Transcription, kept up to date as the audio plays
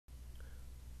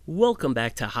Welcome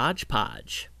back to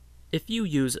Hodgepodge. If you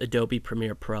use Adobe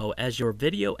Premiere Pro as your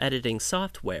video editing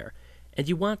software and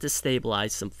you want to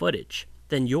stabilize some footage,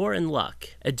 then you're in luck.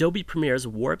 Adobe Premiere's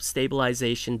Warp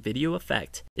Stabilization video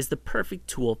effect is the perfect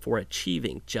tool for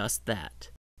achieving just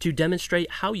that. To demonstrate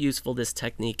how useful this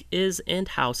technique is and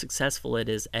how successful it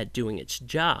is at doing its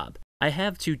job, I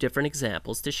have two different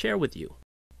examples to share with you.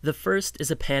 The first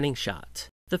is a panning shot.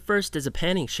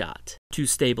 To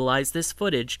stabilize this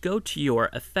footage, go to your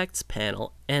Effects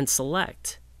panel and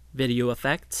select Video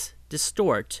Effects,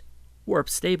 Distort, Warp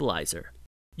Stabilizer.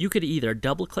 You could either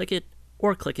double-click it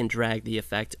or click and drag the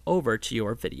effect over to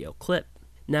your video clip.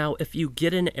 Now, if you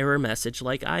get an error message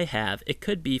like I have, it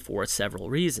could be for several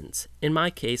reasons. In my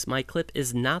case, my clip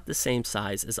is not the same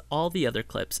size as all the other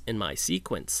clips in my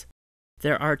sequence.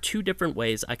 There are two different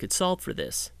ways I could solve for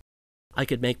this. I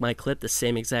could make my clip the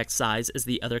same exact size as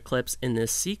the other clips in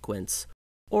this sequence,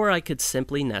 or I could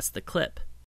simply nest the clip.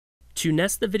 To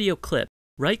nest the video clip,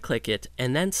 right-click it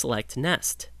and then select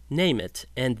Nest, name it,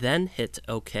 and then hit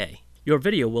OK. Your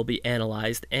video will be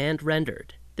analyzed and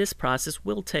rendered. This process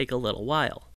will take a little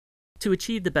while. To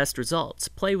achieve the best results,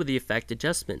 play with the effect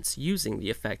adjustments using the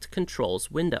Effect Controls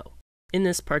window. In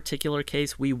this particular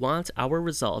case, we want our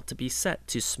result to be set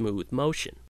to smooth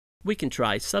motion. We can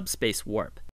try Subspace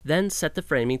Warp, then set the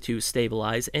framing to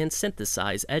stabilize and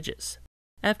synthesize edges.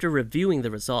 After reviewing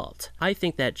the result, I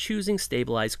think that choosing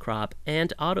Stabilize Crop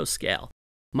and Auto Scale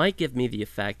might give me the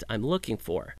effect I'm looking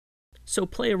for. So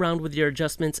play around with your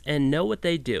adjustments and know what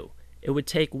they do. It would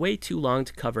take way too long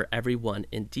to cover every one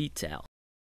in detail.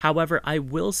 However, I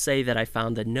will say that I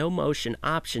found the no motion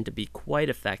option to be quite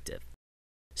effective.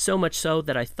 So much so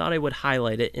that I thought I would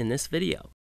highlight it in this video.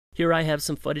 Here I have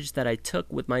some footage that I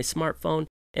took with my smartphone,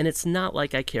 and it's not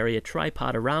like I carry a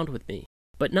tripod around with me.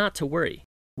 But not to worry,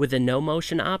 with the no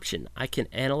motion option, I can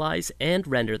analyze and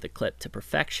render the clip to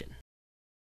perfection.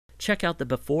 Check out the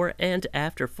before and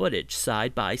after footage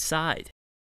side by side.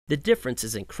 The difference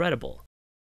is incredible.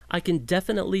 I can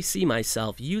definitely see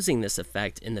myself using this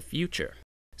effect in the future.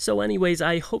 So anyways,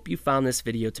 I hope you found this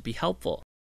video to be helpful.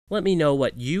 Let me know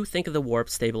what you think of the warp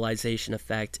stabilization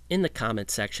effect in the comment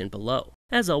section below.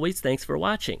 As always, thanks for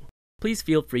watching. Please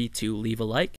feel free to leave a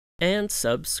like and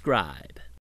subscribe.